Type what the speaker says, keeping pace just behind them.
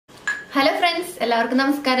Hello friends, എല്ലാവർക്കും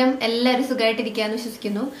നമസ്കാരം. എല്ലാവരും സുഖമായിട്ടിരിക്കാന്ന്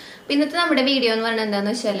വിശ്വസിക്കുന്നു. ഇന്നത്തെ നമ്മുടെ വീഡിയോ എന്ന് പറയുന്നത്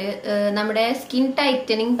എന്താണെന്ന് വെച്ചാൽ നമ്മുടെ സ്കിൻ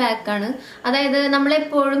ടൈറ്റനിങ് പാക്ക് ആണ്. അതായത് നമ്മൾ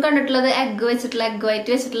എപ്പോഴും കണ്ടിട്ടുള്ളത് എഗ്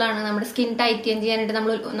വൈറ്റ് വെച്ചിട്ടുള്ളതാണ് നമ്മുടെ സ്കിൻ ടൈറ്റൻ ചെയ്യാനായിട്ട്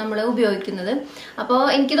നമ്മൾ ഉപയോഗിക്കുന്നത്. അപ്പോൾ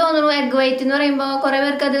എനിക്ക് തോന്നുന്നു എഗ് വൈറ്റ് എന്ന് പറയുമ്പോൾ കുറെ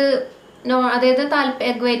പേർക്ക് അത് അതായത്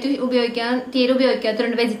എഗ് വൈറ്റ് തീരെ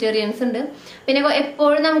ഉപയോഗിക്കാത്തവരുണ്ട്, വെജിറ്റേറിയൻസ് ഉണ്ട്. പിന്നെ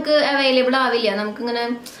എപ്പോഴും നമുക്ക് അവൈലബിൾ ആവില്ല, നമുക്കിങ്ങനെ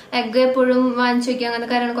എഗ് എപ്പോഴും വാങ്ങിച്ചു വയ്ക്കുക അങ്ങനെ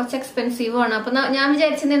കാര്യമാണ്, കുറച്ച് എക്സ്പെൻസീവ് ആണ്. അപ്പൊ ഞാൻ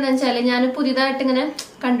വിചാരിച്ചത് എന്താണെന്ന് വെച്ചാൽ ഞാൻ പുതിയതായിട്ട് ഇങ്ങനെ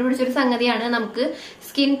കണ്ടുപിടിച്ചൊരു സംഗതിയാണ് നമുക്ക്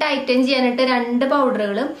സ്കിൻ ടൈറ്റൻ ചെയ്യാനായിട്ട് 2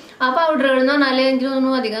 പൗഡറുകൾ. ആ പൗഡറുകൾ എന്ന് പറഞ്ഞാൽ എനിക്ക്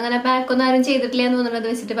തോന്നുന്നു അധികം അങ്ങനെ പാക്കൊന്നും ആരും ചെയ്തിട്ടില്ല എന്ന് തോന്നുന്നത്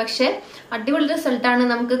വെച്ചിട്ട്, പക്ഷെ അടിപൊളി റിസൾട്ടാണ്.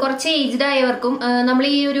 നമുക്ക് കുറച്ച് ഏജ്ഡ് ആയവർക്കും നമ്മൾ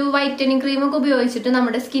ഈ ഒരു വൈറ്റനിങ് ക്രീം ഒക്കെ ഉപയോഗിച്ചിട്ട്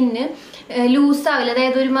നമ്മുടെ സ്കിന്ന് ലൂസ് ആവില്ല,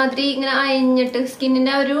 അതായത് ഒരുമാതിരി ഇങ്ങനെ അയഞ്ഞിട്ട്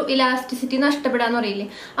സ്കിന്നിന്റെ ഒരു ഇലാസ്റ്റിസിറ്റി നഷ്ടപ്പെടാന്ന് പറയില്ലേ,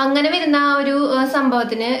 അങ്ങനെ വരുന്ന ആ ഒരു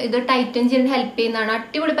സംഭവത്തിന് ഇത് ടൈറ്റൻ ചെയ്യാൻ ഹെൽപ്പ് ചെയ്യുന്നതാണ്.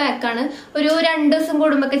 അടിപൊളി പാക്കാണ്. ഒരു 2 ദിവസം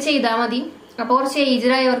കൂടുമ്പൊക്കെ ചെയ്താൽ മതി. അപ്പൊ കുറച്ച്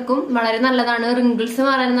ഏജ്ഡ് ആയവർക്കും വളരെ നല്ലതാണ്, റിങ്കിൾസ്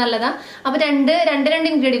മാറാൻ നല്ലതാ. അപ്പൊ രണ്ട്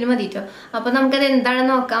ഇൻഗ്രീഡിയന്റ് മതിട്ടോ. അപ്പൊ നമുക്കത്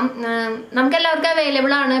എന്താണെന്ന് നോക്കാം. നമുക്ക് എല്ലാവർക്കും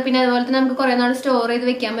അവൈലബിൾ ആണ്. പിന്നെ അതുപോലെ തന്നെ നമുക്ക് കുറെ നാൾ സ്റ്റോർ ചെയ്ത്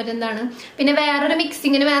വെക്കാൻ പറ്റുന്നതാണ്. പിന്നെ വേറൊരു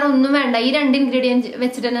മിക്സിങ്ങിന് വേറെ ഒന്നും വേണ്ട, ഈ 2 ഇൻഗ്രീഡിയന്റ്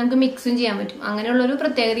വെച്ചിട്ട് തന്നെ നമുക്ക് മിക്സും ചെയ്യാൻ പറ്റും. അങ്ങനെയുള്ള ഒരു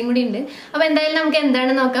പ്രത്യേകതയും കൂടി ഉണ്ട്. അപ്പൊ എന്തായാലും നമുക്ക്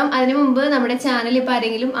എന്താണെന്ന് നോക്കാം. അതിനു മുമ്പ് നമ്മുടെ ചാനൽ ഇപ്പൊ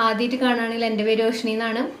ആരെങ്കിലും ആദ്യമായിട്ട് കാണുകയാണെങ്കിൽ എന്റെ പേര് രോഷിനി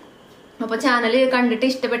എന്നാണ്. അപ്പൊ ചാനൽ കണ്ടിട്ട്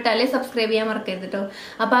ഇഷ്ടപ്പെട്ടാലേ സബ്സ്ക്രൈബ് ചെയ്യാൻ മറക്കരുത് കേട്ടോ.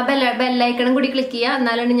 അപ്പൊ ആ ബെല്ലൈക്കണം കൂടി ക്ലിക്ക് ചെയ്യുക,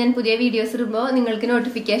 എന്നാലാണ് ഞാൻ പുതിയ വീഡിയോസ് ഇടുമ്പോൾ നിങ്ങൾക്ക്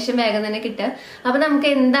നോട്ടിഫിക്കേഷൻ വേഗം തന്നെ കിട്ടുക. അപ്പൊ നമുക്ക്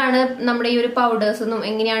എന്താണ് നമ്മുടെ ഈ ഒരു പൗഡേഴ്സ് ഒന്നും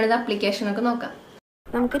എങ്ങനെയാണ് ഇത് അപ്ലിക്കേഷൻ ഒക്കെ നോക്കാം.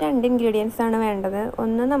 നമുക്ക് 2 ഇൻഗ്രീഡിയൻസ് ആണ് വേണ്ടത്.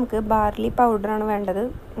 ഒന്ന് നമുക്ക് ബാർലി പൗഡറാണ് വേണ്ടത്.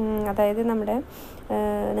 അതായത് നമ്മുടെ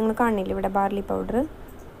നിങ്ങൾ കാണില്ലേ ഇവിടെ ബാർലി പൗഡർ,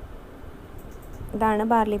 ഇതാണ്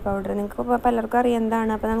ബാർലി പൗഡർ. നിങ്ങൾക്ക് പലർക്കും അറിയാം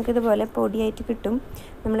എന്താണ്. അപ്പോൾ നമുക്കിതുപോലെ പൊടിയായിട്ട് കിട്ടും.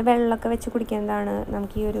 നമ്മൾ വെള്ളമൊക്കെ വെച്ച് കുടിക്കുന്നതാണ്.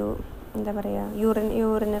 നമുക്ക് ഈ ഒരു എന്താ പറയുക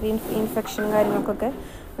യൂറിനറി ഇൻഫെക്ഷൻ കാര്യങ്ങൾക്കൊക്കെ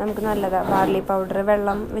നമുക്ക് നല്ലതാണ് ബാർലി പൗഡർ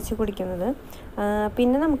വെള്ളം വെച്ച് കുടിക്കുന്നത്.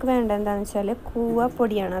 പിന്നെ നമുക്ക് വേണ്ടത് എന്താണെന്ന് വെച്ചാൽ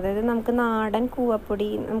കൂവപ്പൊടിയാണ്. അതായത് നമുക്ക് നാടൻ കൂവപ്പൊടി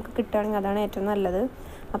നമുക്ക് കിട്ടുകയാണെങ്കിൽ അതാണ് ഏറ്റവും നല്ലത്.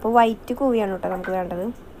 അപ്പോൾ വൈറ്റ് കൂവയാണ് കേട്ടോ നമുക്ക് വേണ്ടത്.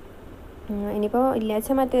 ഇനിയിപ്പോൾ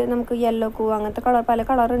ഇല്ലാച്ച മറ്റേ നമുക്ക് യെല്ലോ കൂവ അങ്ങനത്തെ പല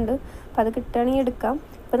കളറുണ്ട്. അപ്പോൾ അത് കിട്ടുകയാണെങ്കിൽ എടുക്കാം.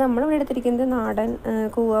 ഇപ്പോൾ നമ്മളിവിടെ എടുത്തിരിക്കുന്നത് നാടൻ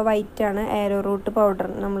കൂവ വൈറ്റാണ്. ആരോ റൂട്ട് പൗഡർ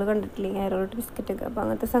നമ്മൾ കണ്ടിട്ടില്ലേ, ആരോ റൂട്ട് ബിസ്ക്കറ്റൊക്കെ, അപ്പോൾ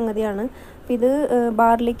അങ്ങനത്തെ സംഗതിയാണ്. അപ്പോൾ ഇത്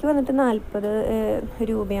ബാർലിക്ക് വന്നിട്ട് 40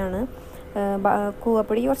 രൂപയാണ്.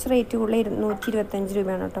 കൂവപ്പൊടി കുറച്ച് റേറ്റ് കൂടുതൽ 125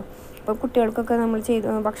 രൂപയാണ് കേട്ടോ. അപ്പോൾ കുട്ടികൾക്കൊക്കെ നമ്മൾ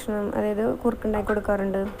ഭക്ഷണം അതായത് കുറുക്കുണ്ടാക്കി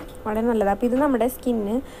കൊടുക്കാറുണ്ട്, വളരെ നല്ലതാണ്. അപ്പോൾ ഇത് നമ്മുടെ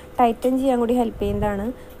സ്കിന്ന് ടൈറ്റൻ ചെയ്യാൻ കൂടി ഹെൽപ്പ് ചെയ്യുന്നതാണ്.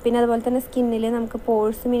 പിന്നെ അതുപോലെ തന്നെ സ്കിന്നിൽ നമുക്ക്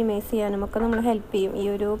പോഴ്സ് മിനിമൈസ് ചെയ്യാനും ഒക്കെ നമ്മൾ ഹെൽപ്പ് ചെയ്യും ഈ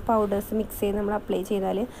ഒരു പൗഡേഴ്സ് മിക്സ് ചെയ്ത് നമ്മൾ അപ്ലൈ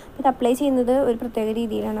ചെയ്താൽ. ഇത് അപ്ലൈ ചെയ്യുന്നത് ഒരു പ്രത്യേക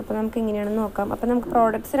രീതിയിലാണ്. അപ്പോൾ നമുക്ക് എങ്ങനെയാണെന്ന് നോക്കാം. അപ്പോൾ നമുക്ക്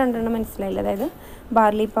പ്രോഡക്റ്റ്സ് 2 മനസ്സിലായില്ല, അതായത്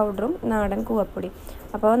ബാർലി പൗഡറും നാടൻ കൂവപ്പൊടി.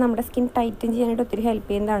 അപ്പോൾ നമ്മുടെ സ്കിൻ ടൈറ്റൻ ചെയ്യാനായിട്ട് ഒത്തിരി ഹെൽപ്പ്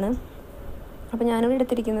ചെയ്യുന്നതാണ്. അപ്പോൾ ഞാനിവിടെ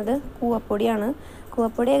എടുത്തിരിക്കുന്നത് കൂവപ്പൊടിയാണ്.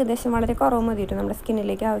 കൂവപ്പൊടി ഏകദേശം വളരെ കുറവ് മതി കേട്ടോ നമ്മുടെ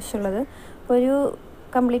സ്കിന്നിലേക്ക് ആവശ്യമുള്ളത്. അപ്പോൾ ഒരു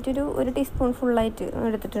കംപ്ലീറ്റ് ഒരു ടീസ്പൂൺ ഫുള്ളായിട്ട്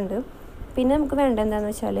എടുത്തിട്ടുണ്ട്. പിന്നെ നമുക്ക് വേണ്ട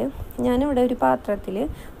എന്താണെന്ന് വെച്ചാൽ ഞാനിവിടെ ഒരു പാത്രത്തിൽ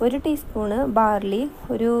 1 ടീസ്പൂണ് ബാർലി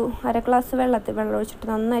ഒരു 1/2 ഗ്ലാസ് വെള്ളം ഒഴിച്ചിട്ട്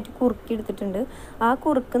നന്നായിട്ട് കുറുക്കി എടുത്തിട്ടുണ്ട്. ആ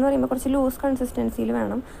കുറുക്ക് എന്ന് പറയുമ്പോൾ കുറച്ച് ലൂസ് കൺസിസ്റ്റൻസിയിൽ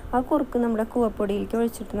വേണം. ആ കുറുക്ക് നമ്മുടെ കൂവപ്പൊടിയിലേക്ക്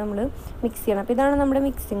ഒഴിച്ചിട്ട് നമ്മൾ മിക്സ് ചെയ്യണം. അപ്പോൾ ഇതാണ് നമ്മുടെ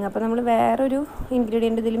മിക്സിങ്. അപ്പോൾ നമ്മൾ വേറൊരു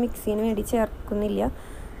ഇൻഗ്രീഡിയൻറ്റ് ഇതിൽ മിക്സിന് വേണ്ടി ചേർക്കുന്നില്ല,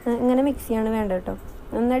 ഇങ്ങനെ മിക്സ് ചെയ്യാണ് വേണ്ടത് കേട്ടോ.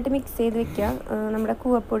 നന്നായിട്ട് മിക്സ് ചെയ്ത് വെക്കുക. നമ്മുടെ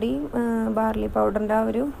കൂവപ്പൊടി ബാർലി പൗഡറിൻ്റെ ആ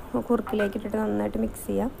ഒരു കുറുക്കിലേക്ക് ഇട്ടിട്ട് നന്നായിട്ട് മിക്സ്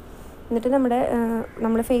ചെയ്യുക. എന്നിട്ട്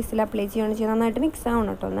നമ്മൾ ഫേസിൽ അപ്ലൈ ചെയ്യുകയാണ് ചെയ്യുക. നന്നായിട്ട് മിക്സ് ആവണം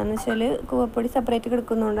കേട്ടോ. എന്താണെന്ന് വെച്ചാൽ കൂവപ്പൊടി സെപ്പറേറ്റ്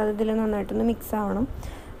കിടക്കുന്നതുകൊണ്ട് അത് ഇതിൽ നന്നായിട്ടൊന്ന് മിക്സ് ആവണം.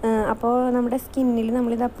 അപ്പോൾ നമ്മുടെ സ്കിന്നിൽ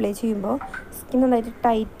നമ്മളിത് അപ്ലൈ ചെയ്യുമ്പോൾ സ്കിൻ നന്നായിട്ട്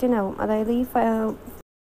ടൈറ്റൻ ആവും. അതായത്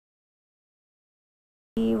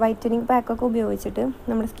ഈ വൈറ്റനിങ് പാക്കൊക്കെ ഉപയോഗിച്ചിട്ട്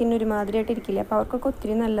നമ്മുടെ സ്കിൻ ഒരുമാതിരിയായിട്ട് ഇരിക്കില്ല. അപ്പോൾ അവർക്കൊക്കെ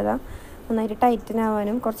ഒത്തിരി നല്ലതാണ്, നന്നായിട്ട് ടൈറ്റൻ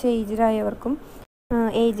ആവാനും. കുറച്ച് ഏജ്ഡ്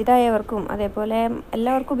ആയവർക്കും അതേപോലെ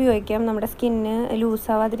എല്ലാവർക്കും ഉപയോഗിക്കാം. നമ്മുടെ സ്കിന്ന് ലൂസ്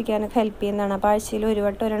ആവാതിരിക്കാനൊക്കെ ഹെൽപ്പ് ചെയ്യുന്നതാണ്. അപ്പോൾ ആഴ്ചയിൽ 1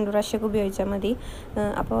 വട്ടം 2 പ്രാവശ്യമൊക്കെ ഉപയോഗിച്ചാൽ മതി.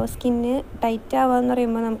 അപ്പോൾ സ്കിന്ന് ടൈറ്റ് ആവാന്ന്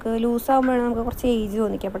പറയുമ്പോൾ നമുക്ക് ലൂസ് ആകുമ്പോഴാണ് നമുക്ക് കുറച്ച് ഏജ്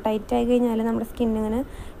തോന്നിക്കുക. അപ്പോൾ ടൈറ്റ് ആയി കഴിഞ്ഞാൽ നമ്മുടെ സ്കിന്നിങ്ങനെ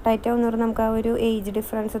ടൈറ്റ് ആവുന്നവർ നമുക്ക് ആ ഒരു ഏജ്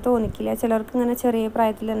ഡിഫറൻസ് തോന്നിക്കില്ല. ചിലർക്ക് ഇങ്ങനെ ചെറിയ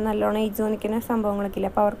പ്രായത്തിൽ നല്ലോണം ഏജ് തോന്നിക്കുന്ന സംഭവങ്ങളൊക്കെ ഇല്ല,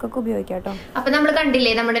 അപ്പോൾ അവർക്കൊക്കെ ഉപയോഗിക്കാം കേട്ടോ. അപ്പൊ നമ്മൾ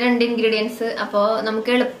കണ്ടില്ലേ നമ്മുടെ 2 ഇൻഗ്രീഡിയൻസ്. അപ്പോൾ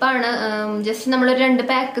നമുക്ക് എളുപ്പമാണ്. ജസ്റ്റ് നമ്മളൊരു 2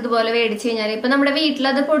 പാക്ക് ഇതുപോലെ മേടിച്ച് കഴിഞ്ഞാൽ ഇപ്പൊ നമ്മുടെ വീട്ടിൽ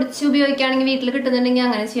അത് പൊടിച്ച് ഉപയോഗിക്കുകയാണെങ്കിൽ വീട്ടിൽ കിട്ടുന്നുണ്ടെങ്കിൽ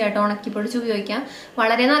അങ്ങനെ ചെയ്യാട്ടോ. ഉണക്കി പൊടിച്ച് ഉപയോഗിക്കാം,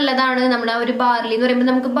 വളരെ നല്ലതാണ്. നമ്മുടെ ഒരു ബാർലി എന്ന് പറയുമ്പോൾ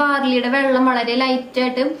നമുക്ക് ബാർലിയുടെ വെള്ളം വളരെ ലൈറ്റ്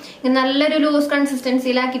ആയിട്ട് നല്ലൊരു ലൂസ്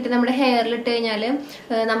കൺസിസ്റ്റൻസിയിലാക്കിയിട്ട് നമ്മുടെ ഹെയറിൽ ഇട്ട് കഴിഞ്ഞാൽ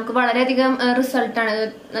നമുക്ക് വളരെയധികം റിസൾട്ടാണ്.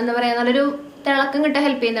 എന്താ പറയാ, നല്ലൊരു തിളക്കം കിട്ടാൻ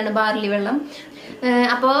ഹെൽപ്പ് ചെയ്യുന്നതാണ് ബാർലി വെള്ളം.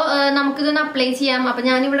 അപ്പോൾ നമുക്കിതൊന്ന് അപ്ലൈ ചെയ്യാം. അപ്പൊ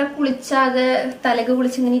ഞാനിവിടെ കുളിച്ചാതെ തലക്ക്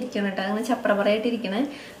കുളിച്ചിങ്ങനെ ഇരിക്കണം കേട്ടോ, അങ്ങനെ ചപ്രപറയായിട്ട് ഇരിക്കണേ.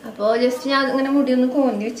 അപ്പോൾ ജസ്റ്റ് ഞാൻ ഇങ്ങനെ മുടി ഒന്ന്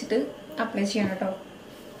കോന്തി വെച്ചിട്ട് അപ്ലൈ ചെയ്യണം കേട്ടോ.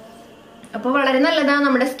 അപ്പോൾ വളരെ നല്ലതാണ്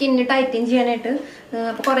നമ്മുടെ സ്കിന്ന് ടൈറ്റൻ ചെയ്യാനായിട്ട്.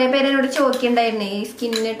 അപ്പോൾ കുറേ പേര് എന്നോട് ചോദിക്കുന്നുണ്ടായിരുന്നേ ഈ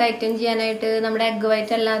സ്കിന്ന് ടൈറ്റൻ ചെയ്യാനായിട്ട് നമ്മുടെ എഗ്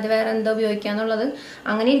വൈറ്റ് അല്ലാതെ വേറെ എന്താ ഉപയോഗിക്കാന്നുള്ളത്.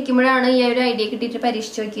 അങ്ങനെ ഇരിക്കുമ്പോഴാണ് ഈ ഒരു ഐഡിയ കിട്ടിയിട്ട്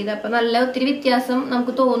പരീക്ഷിച്ച് നോക്കിയത്. അപ്പോൾ നല്ല ഒത്തിരി വ്യത്യാസം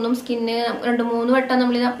നമുക്ക് തോന്നും. സ്കിന്ന് 2-3 വട്ടം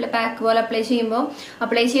നമ്മൾ ഇത് പാക്ക് പോലെ അപ്ലൈ ചെയ്യുമ്പോൾ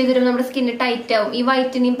അപ്ലൈ ചെയ്ത് വരുമ്പോൾ നമ്മുടെ സ്കിന്ന് ടൈറ്റ് ആവും. ഈ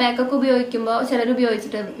വൈറ്റനിങ് പാക്കൊക്കെ ഉപയോഗിക്കുമ്പോൾ ചിലർ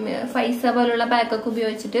ഉപയോഗിച്ചിട്ട് ഫൈസ പോലുള്ള പാക്കൊക്കെ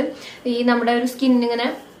ഉപയോഗിച്ചിട്ട് ഈ നമ്മുടെ ഒരു സ്കിന്നിങ്ങനെ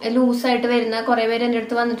ലൂസായിട്ട് വരുന്ന കുറെ പേര് എൻ്റെ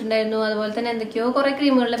അടുത്ത് വന്നിട്ടുണ്ടായിരുന്നു. അതുപോലെ തന്നെ എന്തൊക്കെയോ കുറെ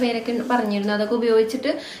ക്രീമുകളുടെ പേരൊക്കെ പറഞ്ഞിരുന്നു. അതൊക്കെ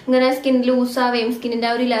ഉപയോഗിച്ചിട്ട് ഇങ്ങനെ സ്കിൻ ലൂസാവുകയും സ്കിന്നിന്റെ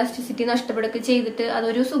ആ ഒരു ഇലാസ്റ്റിസിറ്റി നഷ്ടപ്പെടുകയൊക്കെ ചെയ്തിട്ട്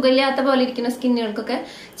അതൊരു സുഖമില്ലാത്ത പോലെ ഇരിക്കുന്ന സ്കിന്നുകൾക്കൊക്കെ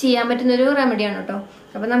ചെയ്യാൻ പറ്റുന്ന ഒരു റെമഡിയാണ് കേട്ടോ.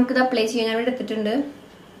 അപ്പൊ നമുക്കിത് അപ്ലൈ ചെയ്യാൻ വേണ്ടി എടുത്തിട്ടുണ്ട്.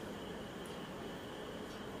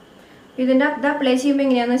 ഇതിന്റെ ഇത് അപ്ലൈ ചെയ്യുമ്പോൾ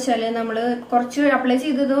എങ്ങനെയാന്ന് വെച്ചാല് നമ്മള് കുറച്ച് അപ്ലൈ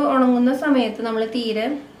ചെയ്തത് ഉണങ്ങുന്ന സമയത്ത് നമ്മൾ തീരെ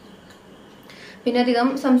പിന്നെ അധികം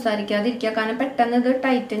സംസാരിക്കാതിരിക്കുക. കാരണം പെട്ടെന്ന് ഇത്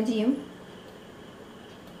ടൈറ്റൻ ചെയ്യും.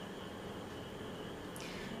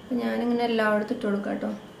 ഞാനിങ്ങനെ എല്ലായിടത്തും ഇട്ട് കൊടുക്കാം കേട്ടോ.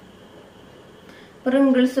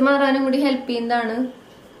 റിങ്കിൾസ് മാറാനും കൂടി ഹെൽപ്പ് ചെയ്യുന്നതാണ്.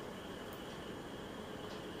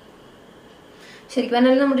 ശരിക്കും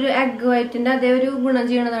പറഞ്ഞാൽ നമ്മുടെ ഒരു എഗ് വൈറ്റിന്റെ അതേ ഒരു ഗുണം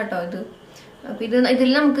ചെയ്യണതാട്ടോ ഇത്. അപ്പൊ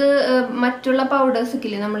ഇതിൽ നമുക്ക് മറ്റുള്ള പൗഡേഴ്സ് ഒക്കെ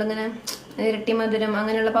ഇല്ലേ, നമ്മളിങ്ങനെ ഇരട്ടി മധുരം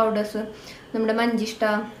അങ്ങനെയുള്ള പൗഡേഴ്സ്, നമ്മുടെ മഞ്ചിഷ്ട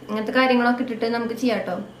അങ്ങനത്തെ കാര്യങ്ങളൊക്കെ ഇട്ടിട്ട് നമുക്ക്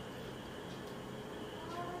ചെയ്യാട്ടോ.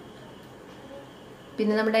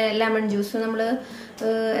 പിന്നെ നമ്മുടെ ലെമൺ ജ്യൂസ്, നമ്മൾ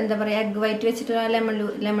എന്താ പറയുക എഗ് വൈറ്റ് വെച്ചിട്ട് ആ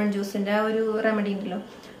ലെമൺ ജ്യൂസിന്റെ ആ ഒരു റെമഡി ഉണ്ടല്ലോ,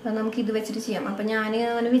 അത് നമുക്ക് ഇത് വെച്ചിട്ട് ചെയ്യാം. അപ്പം ഞാൻ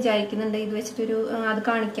അങ്ങനെ വിചാരിക്കുന്നുണ്ട് ഇത് വെച്ചിട്ടൊരു അത്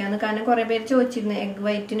കാണിക്കാന്ന്. കാരണം കുറേ പേര് ചോദിച്ചിരുന്നു എഗ്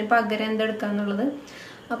വൈറ്റിന് പകരം എന്തെടുക്കാന്നുള്ളത്.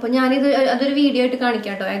 അപ്പോൾ ഞാനിത് അതൊരു വീഡിയോ ആയിട്ട്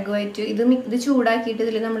കാണിക്കാം കേട്ടോ. എഗ് വൈറ്റ് ഇത് ചൂടാക്കിയിട്ട്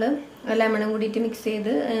ഇതിൽ നമ്മൾ ലെമണും കൂടിയിട്ട് മിക്സ്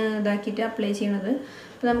ചെയ്ത് ഇതാക്കിയിട്ട് അപ്ലൈ ചെയ്യണത്.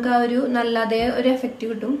 അപ്പോൾ നമുക്ക് ആ ഒരു നല്ല അതേ ഒരു എഫക്റ്റ്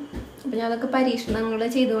കിട്ടും. അപ്പം ഞാൻ അതൊക്കെ പരീക്ഷണങ്ങൾ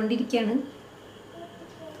ചെയ്തുകൊണ്ടിരിക്കുകയാണ്.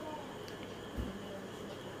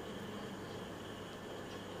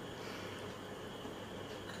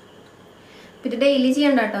 ഇത് ഡെയിലി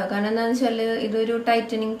ചെയ്യണ്ട കേട്ടോ. കാരണം എന്താണെന്ന് വെച്ചാൽ ഇതൊരു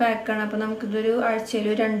ടൈറ്റനിങ് പാക്കാണ്. അപ്പോൾ നമുക്കിതൊരു ആഴ്ചയിൽ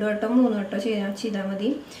 2 വട്ടം 3 വട്ടം ചെയ്താൽ മതി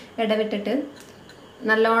ഇടവിട്ടിട്ട്.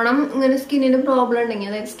 നല്ലോണം ഇങ്ങനെ സ്കിന്നിന് പ്രോബ്ലം ഉണ്ടെങ്കിൽ,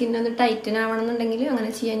 അതായത് സ്കിന്നൊന്ന് ടൈറ്റൻ ആവണമെന്നുണ്ടെങ്കിൽ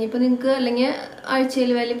അങ്ങനെ ചെയ്യാൻ. ഇപ്പോൾ നിങ്ങൾക്ക് അല്ലെങ്കിൽ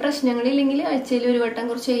ആഴ്ചയിൽ വലിയ പ്രശ്നങ്ങളില്ലെങ്കിൽ ആഴ്ചയിൽ 1 വട്ടം,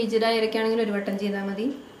 കുറച്ച് ഏജ്ഡ് ആയിരിക്കുകയാണെങ്കിൽ 1 വട്ടം ചെയ്താൽ മതി.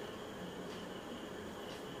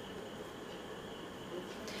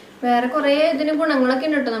 വേറെ കുറേ ഇതിന് ഗുണങ്ങളൊക്കെ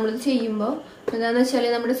ഉണ്ട് കേട്ടോ നമ്മളിത് ചെയ്യുമ്പോൾ. എന്താന്ന് വെച്ചാൽ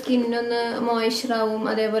നമ്മുടെ സ്കിന്നൊന്ന് മോയ്സ്ചർ ആവും.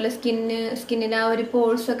 അതേപോലെ സ്കിന്നിന്റെ ആ ഒരു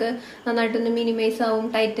പോഴ്സ് ഒക്കെ നന്നായിട്ടൊന്ന് മിനിമൈസ് ആവും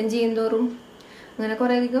ടൈറ്റൻ ചെയ്യുന്തോറും. അങ്ങനെ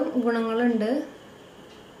കുറേ അധികം ഗുണങ്ങളുണ്ട്.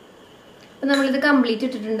 അപ്പൊ നമ്മളിത് കംപ്ലീറ്റ്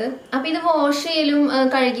ഇട്ടിട്ടുണ്ട്. അപ്പൊ ഇത് വാഷ് ചെയ്യലും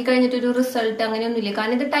കഴുകി കഴിഞ്ഞിട്ടൊരു റിസൾട്ട് അങ്ങനെയൊന്നുമില്ല.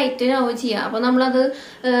 കാരണം ഇത് ടൈറ്റൻ ആവുക ചെയ്യാം. അപ്പൊ നമ്മളത്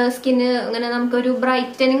സ്കിന്ന് ഇങ്ങനെ നമുക്കൊരു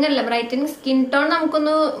ബ്രൈറ്റനിങ് സ്കിൻ ടോൺ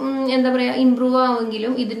നമുക്കൊന്ന് എന്താ പറയാ ഇംപ്രൂവ്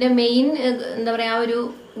ആവുമെങ്കിലും ഇതിന്റെ മെയിൻ എന്താ പറയാ ആ ഒരു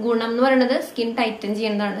ഗുണം എന്ന് പറയുന്നത് സ്കിൻ ടൈറ്റൻ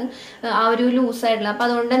ചെയ്യേണ്ടതാണ്, ആ ഒരു ലൂസായിട്ടുള്ള. അപ്പൊ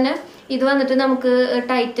അതുകൊണ്ട് തന്നെ ഇത് വന്നിട്ട് നമുക്ക്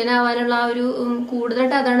ടൈറ്റൻ ആവാനുള്ള ആ ഒരു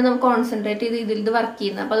കൂടുതലായിട്ട് അതാണ് നമുക്ക് കോൺസെൻട്രേറ്റ് ചെയ്ത് ഇത് വർക്ക്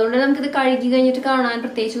ചെയ്യുന്നത്. അപ്പൊ അതുകൊണ്ട് നമുക്കിത് കഴുകി കഴിഞ്ഞിട്ട് കാണാൻ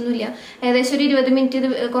പ്രത്യേകിച്ചൊന്നുമില്ല. ഏകദേശം ഒരു 20 മിനിറ്റ് ഇത്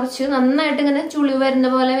കുറച്ച് നന്നായിട്ട് ഇങ്ങനെ ചുളിവ് വരുന്ന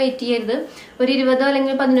പോലെ വെയിറ്റ് ചെയ്യരുത്. ഒരു 20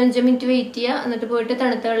 അല്ലെങ്കിൽ 15 മിനിറ്റ് വെയിറ്റ് ചെയ്യുക. എന്നിട്ട് പോയിട്ട്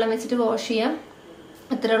തണുത്ത വെള്ളം വെച്ചിട്ട് വാഷ് ചെയ്യുക.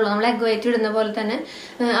 അത്രേ ഉള്ളൂ. നമ്മൾ എഗ് വൈറ്റ് ഇടുന്ന പോലെ തന്നെ.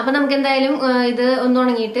 അപ്പൊ നമുക്ക് എന്തായാലും ഇത് ഒന്ന്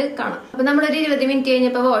ഉണങ്ങിയിട്ട് കാണാം. അപ്പൊ നമ്മളൊരു 20 മിനിറ്റ്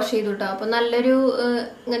കഴിഞ്ഞപ്പോ വാഷ് ചെയ്തു കേട്ടോ. അപ്പൊ നല്ലൊരു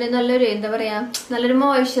എന്താ പറയാ നല്ലൊരു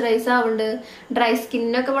മോയ്സ്ചറൈസ് ആവുന്നുണ്ട്. ഡ്രൈ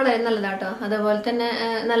സ്കിന്നൊക്കെ വളരെ നല്ലതാട്ടോ. അതേപോലെ തന്നെ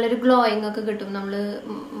നല്ലൊരു ഗ്ലോയിങ് ഒക്കെ കിട്ടും നമ്മള്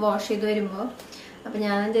വാഷ് ചെയ്ത് വരുമ്പോ. അപ്പൊ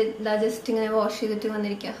ഞാൻ ജസ്റ്റ് ഇങ്ങനെ വാഷ് ചെയ്തിട്ട്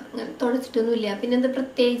വന്നിരിക്കുക. അങ്ങനെ തുടച്ചിട്ടൊന്നുമില്ല. പിന്നെ എന്താ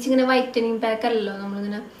പ്രത്യേകിച്ച് ഇങ്ങനെ വൈറ്റനിങ് പാക്ക് അല്ലല്ലോ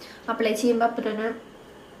നമ്മളിങ്ങനെ അപ്ലൈ ചെയ്യുമ്പോ അപ്പുറം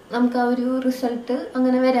നമുക്ക് ആ ഒരു റിസൾട്ട്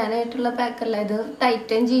അങ്ങനെ വരാനായിട്ടുള്ള പാക്കല്ല. ഇത്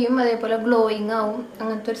ടൈറ്റൻ ചെയ്യും, അതേപോലെ ഗ്ലോയിങ് ആവും,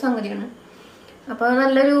 അങ്ങനത്തെ ഒരു സംഗതിയാണ്. അപ്പൊ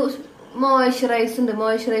നല്ലൊരു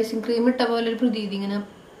മോയ്സ്ചറൈസിങ് ക്രീം ഇട്ട പോലെ ഒരു പ്രതീതി ഇങ്ങനെ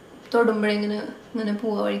തൊടുമ്പോഴിങ്ങനെ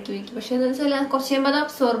പോവാ വഴിക്ക്. പക്ഷെ എന്താ വെച്ചാൽ കുറച്ച് കഴിയുമ്പോൾ അത്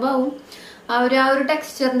അബ്സോർബ് ആവും. ആ ഒരു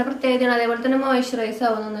ടെക്സ്ചറിന്റെ പ്രത്യേകതയാണ്. അതേപോലെ തന്നെ മോയ്സ്ചറൈസ്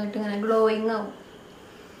ആവും, നന്നായിട്ട് ഇങ്ങനെ ഗ്ലോയിങ് ആവും.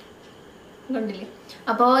 കണ്ടില്ലേ?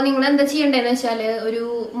 അപ്പൊ നിങ്ങൾ എന്താ ചെയ്യണ്ടേന്ന് വെച്ചാല് ഒരു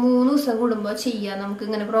 3 ദിവസം കൂടുമ്പോ ചെയ്യാം. നമുക്ക്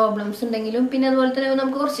ഇങ്ങനെ പ്രോബ്ലംസ് ഉണ്ടെങ്കിലും പിന്നെ അതുപോലെ തന്നെ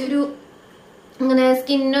നമുക്ക് കുറച്ചൊരു ഇങ്ങനെ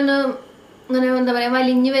സ്കിന്നൊന്ന് ഇങ്ങനെ എന്താ പറയാ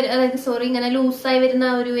വലിഞ്ഞു അതായത് ഇങ്ങനെ ലൂസായി വരുന്ന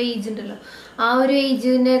ആ ഒരു ഏജ് ഉണ്ടല്ലോ, ആ ഒരു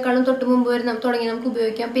ഏജിനേക്കാളും തൊട്ട് മുമ്പ് തുടങ്ങി നമുക്ക്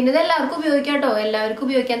ഉപയോഗിക്കാം. പിന്നെ ഇത് എല്ലാവർക്കും ഉപയോഗിക്കാം കേട്ടോ. എല്ലാവർക്കും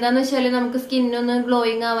ഉപയോഗിക്കാം. എന്താന്ന് വെച്ചാൽ നമുക്ക് സ്കിന്നൊന്ന്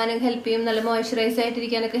ഗ്ലോയിങ് ആവാനൊക്കെ ഹെൽപ്പ് ചെയ്യും, നല്ല മോയ്സ്ചറൈസ്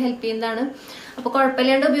ആയിട്ടിരിക്കാനൊക്കെ ഹെൽപ്പ് ചെയ്യുന്നതാണ്. അപ്പൊ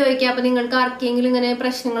കുഴപ്പമില്ലാണ്ട് ഉപയോഗിക്കാം. അപ്പൊ നിങ്ങൾക്ക് ആർക്കെങ്കിലും ഇങ്ങനെ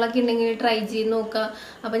പ്രശ്നങ്ങളൊക്കെ ഉണ്ടെങ്കിൽ ട്രൈ ചെയ്ത് നോക്കുക.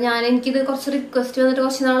 അപ്പൊ എനിക്കിത് കുറച്ച് റിക്വസ്റ്റ് വന്നിട്ട്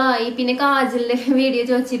കുറച്ച് നാളായി. പിന്നെ കാജലിന്റെ വീഡിയോ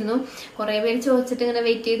ചോദിച്ചിരുന്നു, കുറെ പേര് ചോദിച്ചിട്ട് ഇങ്ങനെ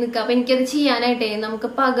വെയിറ്റ് ചെയ്ത് നിൽക്കുക. അപ്പൊ എനിക്കത് ചെയ്യാനായിട്ടേ നമുക്ക്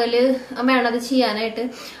പകല് വേണം അത് ചെയ്യാനായിട്ട്.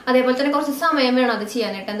 അതേപോലെ തന്നെ കുറച്ച് സമയം വേണം അത്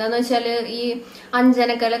ചെയ്യാനായിട്ട്. എന്താന്ന് വെച്ചാല് ഈ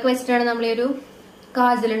അഞ്ചനക്കലൊക്കെ വെച്ചിട്ടാണ് നമ്മൾ ഈ ഒരു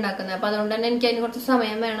കാജൽ ഉണ്ടാക്കുന്നത്. അപ്പൊ അതുകൊണ്ട് തന്നെ എനിക്ക് അതിന് കുറച്ച്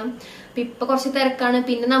സമയം വേണം. ഇപ്പൊ കുറച്ച് തിരക്കാണ്.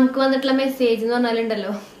 പിന്നെ നമുക്ക് വന്നിട്ടുള്ള മെസ്സേജ് എന്ന്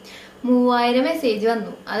പറഞ്ഞാലുണ്ടല്ലോ 3000 മെസ്സേജ്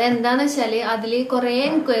വന്നു. അതെന്താന്ന് വെച്ചാല് അതില് കുറെ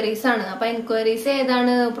എൻക്വയറീസ് ആണ്. അപ്പൊ എൻക്വയറീസ്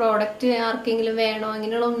ഏതാണ്, പ്രോഡക്റ്റ് ആർക്കെങ്കിലും വേണോ,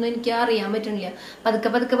 അങ്ങനെയുള്ള ഒന്നും എനിക്ക് അറിയാൻ പറ്റുന്നില്ല.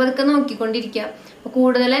 പതുക്കെ നോക്കിക്കൊണ്ടിരിക്കുക. അപ്പൊ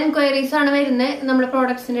കൂടുതൽ എൻക്വയറീസ് ആണ് വരുന്നത് നമ്മുടെ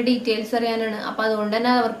പ്രോഡക്ട്സിന്റെ ഡീറ്റെയിൽസ് അറിയാനാണ്. അപ്പൊ അതുകൊണ്ട്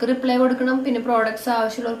തന്നെ അവർക്ക് റിപ്ലൈ കൊടുക്കണം, പിന്നെ പ്രോഡക്ട്സ്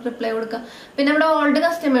ആവശ്യമുള്ളവർക്ക് റിപ്ലൈ കൊടുക്കാം. പിന്നെ നമ്മുടെ ഓൾഡ്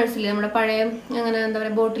കസ്റ്റമേഴ്സില്ലേ, നമ്മുടെ പഴയ അങ്ങനെ എന്താ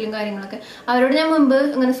പറയുക ബോട്ടിലും കാര്യങ്ങളൊക്കെ, അവരോട് ഞാൻ മുമ്പ്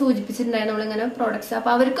ഇങ്ങനെ സൂചിപ്പിച്ചിട്ടുണ്ടായിരുന്നു നമ്മളിങ്ങനെ പ്രോഡക്ട്സ്.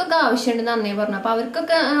 അപ്പൊ അവർക്കൊക്കെ ആവശ്യമുണ്ട് നന്നേ പറഞ്ഞു. അപ്പൊ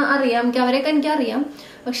അവർക്കൊക്കെ അറിയാം, അവരെയൊക്കെ എനിക്കറിയാം.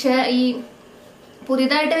 പക്ഷെ ഈ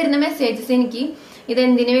പുതിയതായിട്ട് വരുന്ന മെസ്സേജസ് എനിക്ക്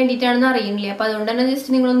ഇതെന്തിനു വേണ്ടിയിട്ടാണെന്ന് അറിയുന്നില്ല. അപ്പൊ അതുകൊണ്ട് തന്നെ ജസ്റ്റ്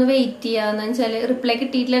നിങ്ങളൊന്ന് വെയിറ്റ് ചെയ്യാന്ന് വെച്ചാൽ റിപ്ലൈ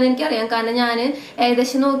കിട്ടിയിട്ടില്ലെന്ന് എനിക്കറിയാം. കാരണം ഞാൻ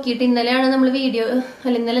ഏകദേശം നോക്കിയിട്ട് ഇന്നലെയാണ് നമ്മൾ വീഡിയോ,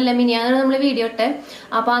 ഇന്നലെ മിനിയാണ് നമ്മൾ വീഡിയോ ഇട്ടെ.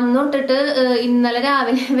 അപ്പൊ അന്ന് തൊട്ടിട്ട് ഇന്നലെ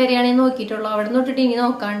രാവിലെ വരെയാണ് ഞാൻ നോക്കിയിട്ടുള്ളൂ. അവിടെ തൊട്ടിട്ട് ഇനി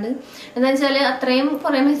നോക്കാണ്ട് എന്താ വെച്ചാല് അത്രയും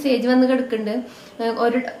കുറെ മെസ്സേജ് വന്ന് കിടക്കുന്നുണ്ട്.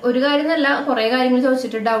 ഒരു കാര്യം എന്നല്ല, കുറെ കാര്യങ്ങൾ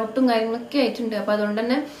ചോദിച്ചിട്ട് ഡൗട്ടും കാര്യങ്ങളൊക്കെ ആയിട്ടുണ്ട്. അപ്പൊ അതുകൊണ്ട്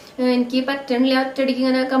തന്നെ എനിക്ക് പറ്റണില്ല ഒറ്റയടിക്ക്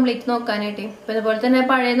ഇങ്ങനെ കംപ്ലീറ്റ് നോക്കാനായിട്ട്. ഇപ്പൊ അതുപോലെ തന്നെ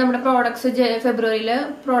പഴയ നമ്മുടെ പ്രോഡക്ട്സ് ഫെബ്രുവരിയിലെ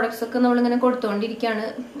പ്രോഡക്ട്സ് ഒക്കെ നമ്മളിങ്ങനെ കൊടുത്തുകൊണ്ടിരിക്കുകയാണ്.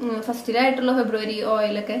 ഫസ്റ്റിലായിട്ടുള്ള ഫെബ്രുവരി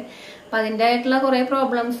ഓയിലൊക്കെ. അപ്പൊ അതിൻ്റെ ആയിട്ടുള്ള കുറെ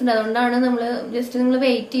പ്രോബ്ലംസ് ഉണ്ട്. അതുകൊണ്ടാണ് നമ്മൾ ജസ്റ്റ് നിങ്ങൾ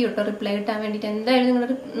വെയിറ്റ് ചെയ്യും കേട്ടോ റിപ്ലൈ കിട്ടാൻ വേണ്ടിയിട്ട്. എന്തായാലും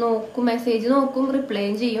നിങ്ങൾ നോക്കും, മെസ്സേജ് നോക്കും,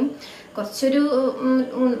 റിപ്ലൈയും ചെയ്യും. കുറച്ചൊരു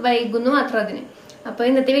വൈകുന്നു മാത്രം അതിന്. അപ്പൊ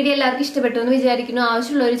ഇന്നത്തെ വീഡിയോ എല്ലാവർക്കും ഇഷ്ടപ്പെട്ടു എന്ന് വിചാരിക്കുന്നു.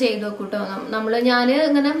 ആവശ്യമുള്ളവർ ചെയ്ത് നോക്കൂ കേട്ടോ. ഞാൻ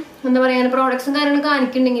ഇങ്ങനെ എന്താ പറയാ പ്രോഡക്ട്സും കാര്യങ്ങളും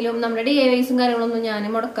കാണിക്കുന്നുണ്ടെങ്കിലും നമ്മുടെ DIYസും കാര്യങ്ങളൊന്നും ഞാൻ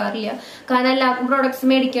മുടക്കാറില്ല. കാരണം എല്ലാവർക്കും പ്രോഡക്ട്സ്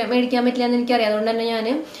മേടിക്കാൻ പറ്റില്ല എന്ന് എനിക്കറിയാം. അതുകൊണ്ട് തന്നെ ഞാൻ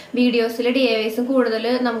വീഡിയോസിൽ DIYസും കൂടുതൽ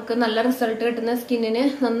നമുക്ക് നല്ല റിസൾട്ട് കിട്ടുന്ന, സ്കിന്നിന്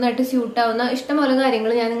നന്നായിട്ട് സ്യൂട്ട് ആവുന്ന ഇഷ്ടംപോലെ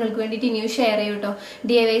കാര്യങ്ങൾ ഞാൻ നിങ്ങൾക്ക് വേണ്ടിയിട്ട് ഇനിയും ഷെയർ ചെയ്യും കേട്ടോ.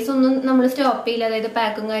 DIYസ് ഒന്നും നമ്മൾ സ്റ്റോപ്പ് ചെയ്യില്ല, അതായത്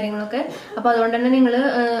പാക്കും കാര്യങ്ങളൊക്കെ. അപ്പൊ അതുകൊണ്ട് തന്നെ നിങ്ങൾ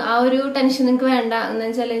ആ ഒരു ടെൻഷൻ നിങ്ങൾക്ക് വേണ്ട. എന്ന്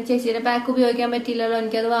വെച്ചാൽ ചേച്ചിയുടെ പാക്ക് ഉപയോഗിക്കാൻ പറ്റില്ലല്ലോ,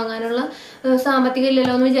 എനിക്കത് വാങ്ങാനുള്ള സാമ്പത്തികം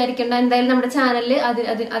ഇല്ലല്ലോ എന്ന് വിചാരിക്കേണ്ട. എന്തായാലും നമ്മുടെ ചാനലിൽ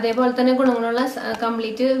അതേപോലെ തന്നെ ഗുണങ്ങളുള്ള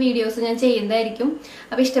കംപ്ലീറ്റ് വീഡിയോസ് ഞാൻ ചെയ്യുന്നതായിരിക്കും.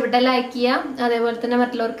 അപ്പൊ ഇഷ്ടപ്പെട്ടാൽ ലൈക്ക് ചെയ്യാം. അതേപോലെ തന്നെ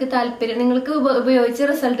മറ്റുള്ളവർക്ക് താല്പര്യം, നിങ്ങൾക്ക് ഉപയോഗിച്ച്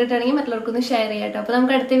റിസൾട്ട് കിട്ടുകയാണെങ്കിൽ മറ്റുള്ളവർക്കൊന്ന് ഷെയർ ചെയ്യാം കേട്ടോ. അപ്പൊ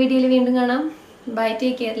നമുക്ക് അടുത്ത വീഡിയോയിൽ വീണ്ടും കാണാം. By,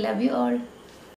 take care, love you all.